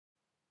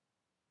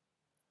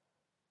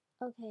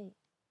Okay,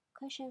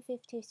 question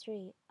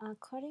 53.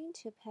 According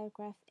to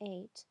paragraph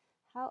 8,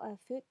 how are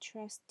food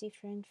trucks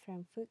different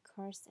from food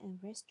courts and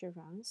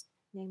restaurants?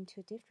 Name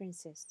two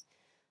differences.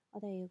 我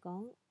哋要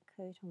講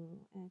佢同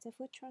即係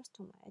food trucks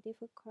同埋一啲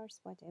food courts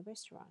或者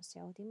restaurants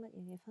有啲乜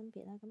嘢嘅分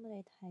別啦。咁我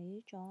哋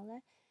睇咗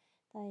咧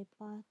第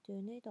8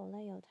段呢度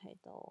咧有提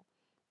到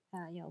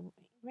有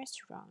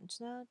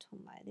restaurant 啦，同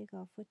埋呢個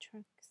food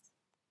trucks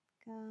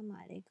加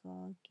埋呢個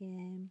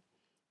嘅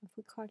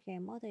food court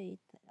嘅。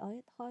我一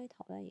開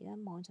頭咧而家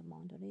望就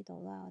望到呢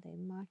度啦，我哋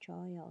mark 咗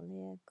有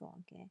呢一個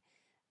嘅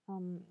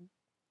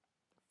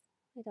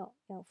呢度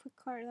有 food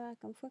court 啦。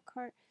咁 food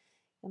court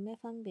有咩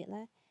分別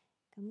咧？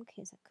咁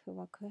其實佢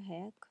話佢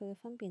嘅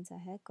分別就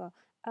係一個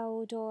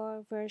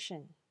outdoor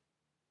version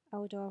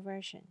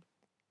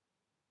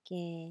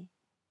嘅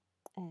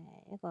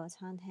一個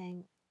餐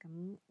廳。咁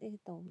呢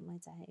度咪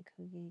就係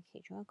佢嘅其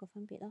中一個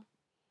分別咯。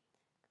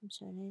咁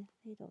所以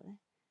呢度咧，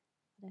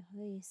我哋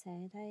可以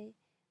寫低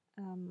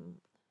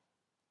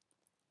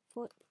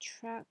food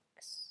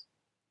trucks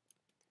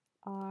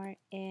are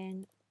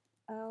an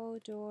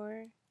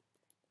outdoor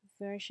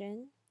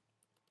version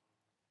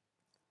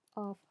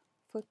of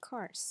food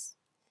courts。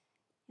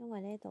因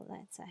為呢度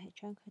咧就係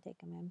將佢哋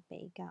咁樣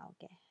比較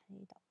嘅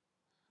呢度，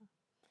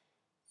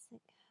即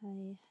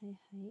係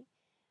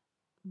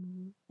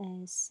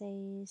喺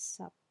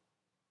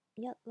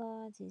41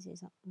啦至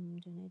45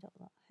段呢度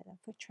啦，係啦。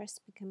Food trucks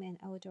become an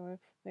outdoor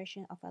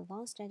version of a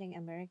long-standing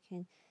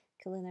American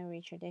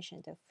culinary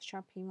tradition, the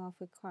shopping mall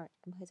food court。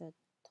咁佢就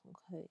同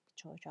佢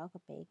做咗一個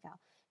比較。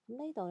咁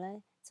呢度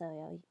咧就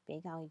有比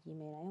較意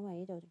味啦，因為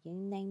呢度已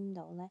經 name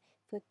到咧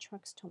food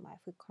trucks 同埋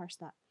food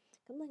courts 啦。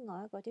咁另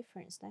外一個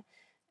difference 咧，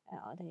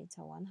我哋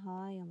就揾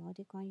下有冇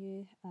啲關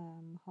於可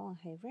能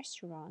係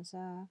restaurants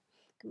啊。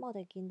咁我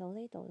哋見到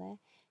呢度咧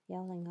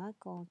有另外一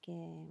個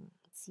嘅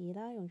字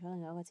啦，用咗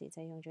另外一個字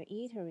就係用咗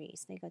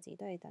eateries 呢個字，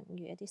都係等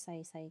於一啲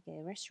細細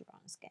嘅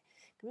restaurants 嘅。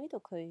咁呢度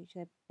佢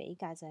嘅比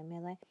較就係咩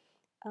咧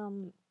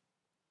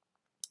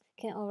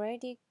？Can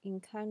already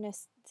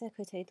encounter 即係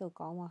佢喺度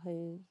講話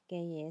佢嘅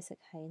嘢食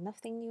係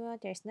nothing new 啊。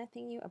There's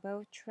nothing new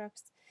about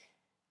trucks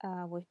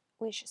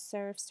which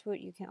serves food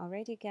you can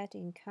already get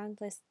in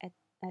countless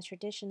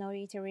traditional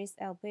eateries,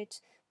 albeit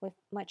with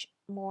much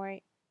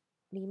more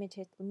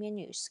limited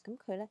menus。咁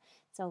佢咧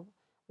就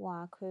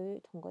話佢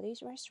同嗰啲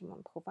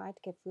restaurant provide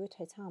嘅 food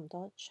係差唔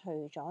多，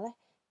除咗咧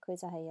佢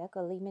就係有一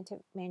個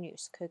limited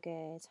menus，佢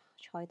嘅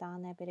菜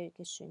單咧俾你嘅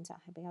選擇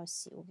係比較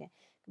少嘅。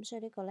咁所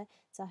以呢個咧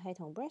就係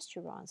同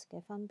restaurants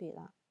嘅分別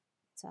啦，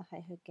就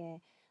係佢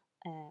嘅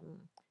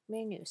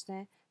menus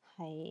咧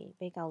係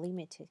比較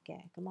limited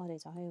嘅。咁我哋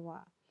就可以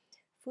話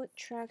food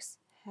trucks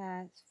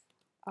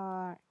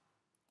are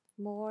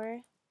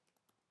more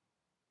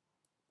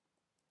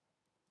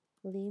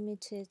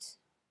limited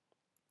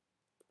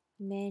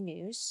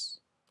menus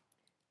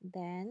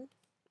than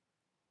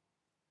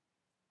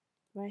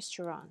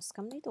restaurants。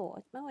咁呢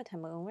度因為題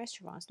目用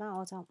restaurants 啦，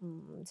我就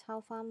唔抄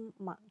翻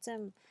即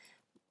係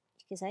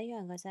其實一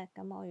樣嘅啫。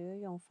咁我如果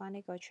用翻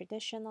呢個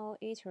traditional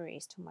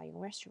eateries 同埋用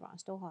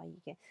restaurants 都可以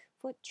嘅。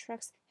Food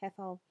trucks have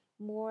a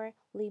more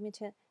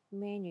limited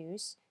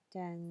menus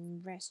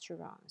than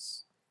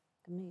restaurants。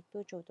咁亦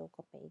都做到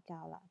個比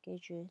較啦。記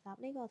住答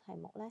呢個題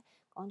目咧，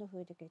講到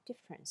佢哋嘅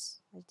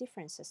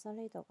differences 啦，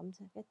呢度咁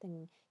就一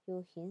定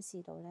要顯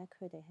示到咧，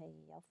佢哋係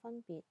有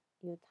分別，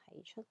要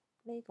提出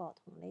呢個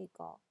同呢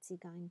個之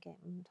間嘅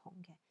唔同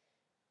嘅，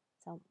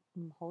就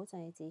唔好淨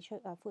係指出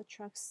food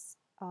trucks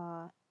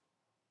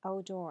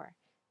outdoor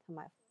同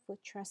埋 food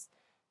trucks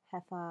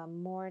have a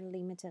more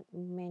limited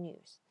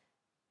menus。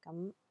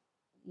咁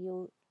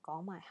要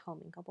講埋後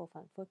面嗰部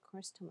分 food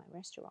courts 同埋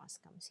restaurants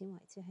咁先為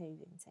之係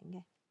完整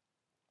嘅。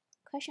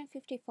Question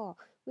 54.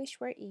 Which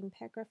word in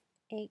paragraph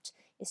 8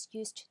 is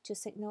used to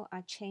signal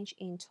a change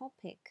in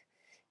topic？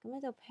 咁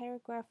呢度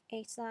paragraph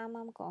 8啦，啱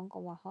啱講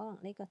過話，可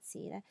能呢個字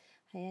咧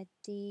係一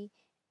啲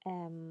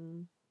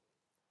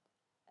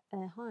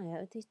可能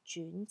有一啲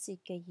轉折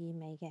嘅意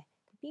味嘅。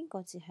邊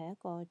個字係一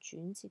個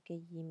轉折嘅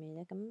意味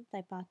咧？咁第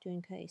8段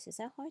佢其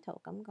實一開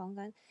頭咁講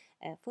緊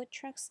food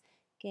trucks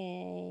嘅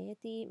一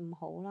啲唔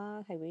好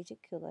啦，係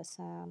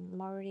ridiculous 啊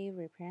morally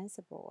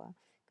reprehensible 啊，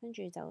跟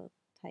住就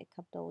提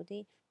及到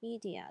啲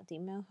media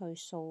點樣去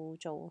塑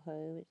造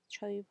佢、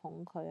吹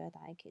捧佢啊，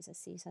但係其實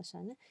事實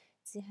上咧，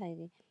只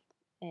係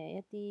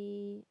一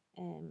啲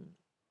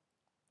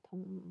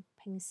同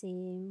平時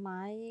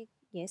買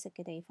嘢食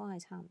嘅地方係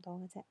差唔多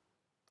嘅啫。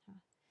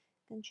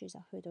跟住就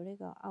去到呢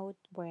個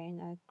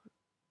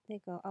呢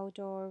個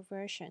outdoor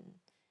version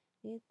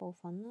呢一部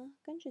分啦，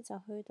跟住就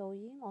去到已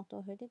經落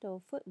到去呢度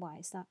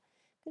foodwise 啦，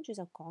跟住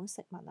就講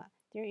食物啦。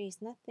There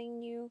is nothing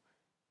new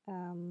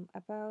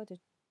about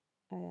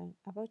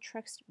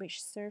trucks which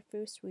serve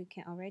foods we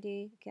can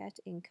already get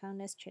in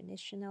countless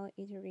traditional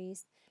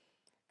eateries。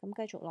咁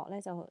繼續落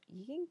咧就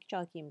已經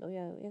再見唔到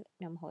有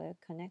任何嘅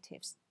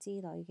connectives 之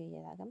類嘅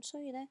嘢啦。咁所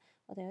以咧，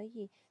我哋可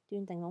以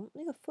斷定到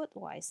呢個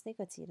foodwise 呢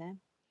個字咧，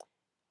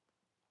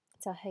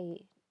就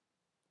係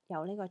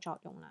有呢個作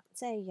用啦，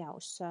即係由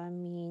上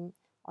面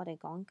我哋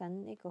講緊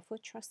呢個 food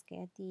trucks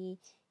嘅一啲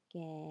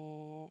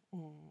嘅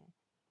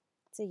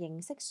即係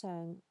形式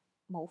上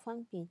冇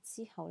分別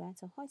之後咧，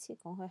就開始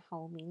講佢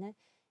後面咧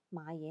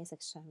買嘢食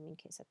上面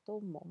其實都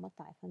冇乜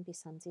大分別，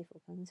甚至乎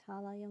更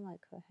差啦，因為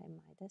佢係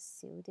賣得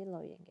少啲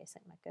類型嘅食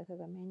物嘅，佢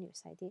個 menu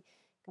細啲。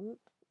咁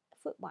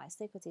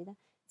foodwise 呢個字咧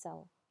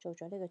就做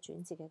咗呢個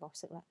轉折嘅角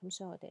色啦。咁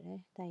所以我哋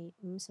咧第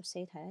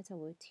54題咧就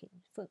會填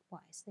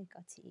foodwise 呢個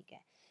字嘅。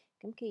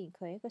咁既然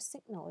佢係一個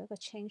signal 一個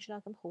change 啦，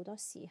咁好多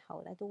時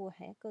候咧都會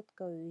係一個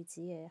句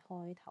子嘅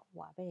開頭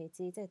話俾你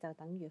知，即係就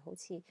等於好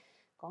似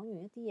講完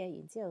一啲嘢，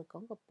然之後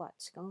講個 but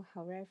講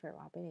個 however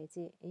話俾你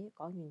知，咦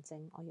講完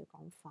正我要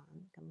講反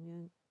咁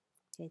樣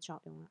嘅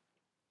作用啦。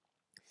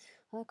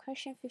好啦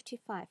 ，question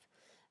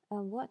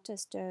 55，what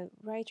does the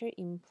writer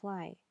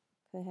imply？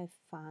佢係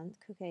反，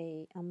佢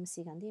係暗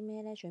示緊啲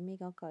咩咧？最尾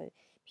嗰句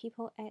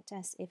 ，People act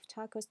as if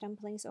tacos,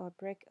 dumplings or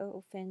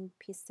break-open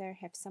pizza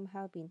have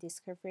somehow been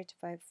discovered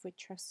by food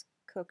truck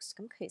cooks。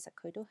咁其實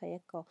佢都係一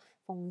個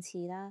諷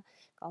刺啦，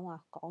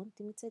講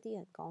點即係啲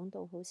人講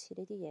到好似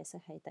呢啲嘢食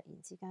係突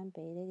然之間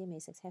俾呢啲美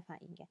食車發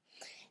現嘅。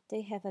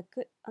They have a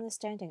good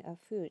understanding of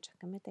food，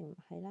咁一定唔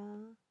係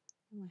啦，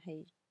因為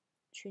係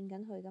串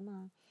緊佢噶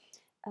嘛。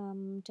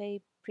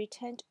They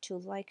pretend to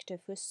like the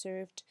food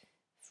served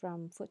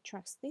from food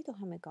trucks。呢度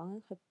係咪講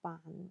緊佢扮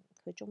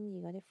佢中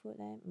意嗰啲 food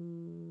咧？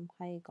唔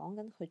係講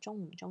緊佢中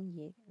唔中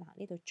意。嗱，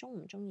呢度中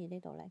唔中意呢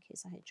度咧，其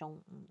實係中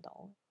唔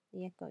到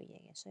呢一句嘢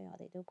嘅，所以我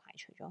哋都排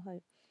除咗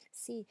去。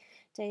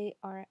C，they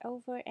are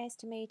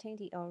overestimating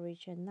the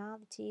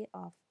originality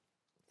of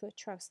food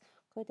trucks。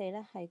佢哋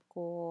咧係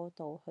過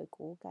度去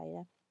估計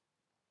咧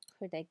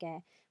佢哋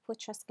嘅 food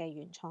trucks 嘅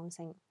原創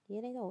性。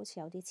咦？呢度好似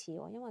有啲似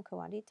喎，因為佢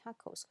話啲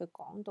tacos 佢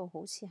講到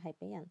好似係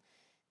俾人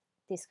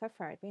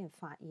discover 俾人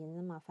發現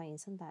啊嘛，發現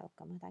新大陸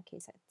咁啊，但係其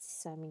實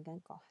上面緊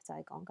講就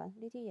係講緊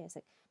呢啲嘢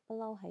食不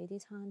嬲喺啲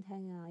餐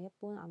廳啊，一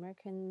般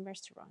American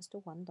restaurants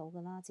都揾到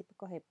㗎啦，只不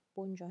過係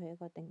搬咗去一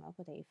個另外一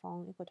個地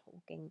方一個途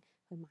徑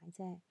去買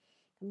啫。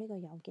咁呢個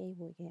有機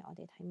會嘅，我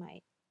哋睇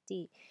埋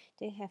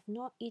D。They have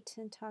not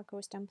eaten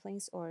tacos,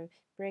 dumplings or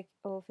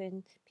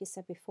break-open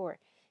pizza before。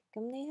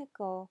咁呢一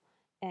個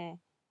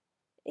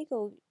呢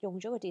個用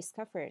咗個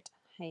discovered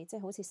係即係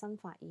好似新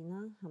發現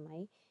啦，係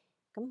咪？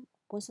咁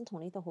本身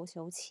同呢度好似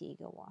好似嘅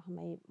喎，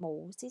係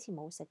咪之前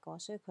冇食過，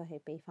所以佢係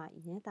被發現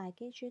嘅？但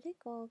係記住呢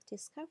個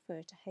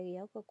discovered 係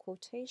有個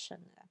quotation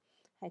嘅，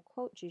係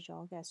quote 住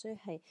咗嘅，所以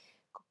係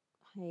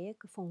一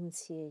個諷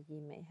刺嘅意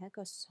味，係一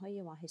個可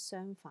以話係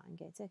相反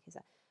嘅，即係其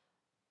實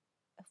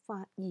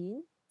發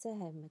現。即係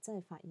唔係真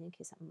係發現？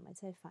其實唔係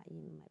真係發現，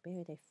唔係俾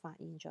佢哋發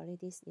現咗呢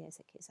啲嘢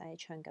食，其實係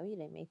長久以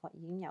嚟美國已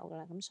經有㗎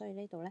啦。咁所以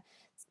呢度咧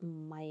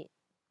唔係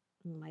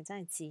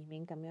真係字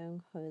面咁樣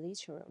去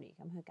literally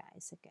咁去解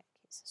釋嘅。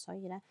其實所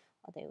以咧，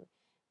我哋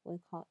會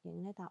確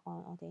認咧答案，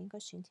我哋應該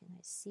選填係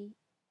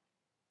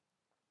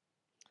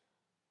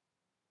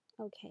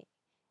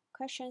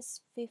C。OK，questions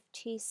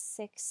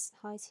 56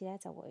開始咧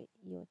就會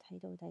要睇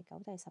到第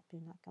9、第10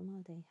段啦。咁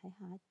我哋喺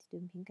下一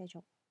段片繼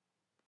續。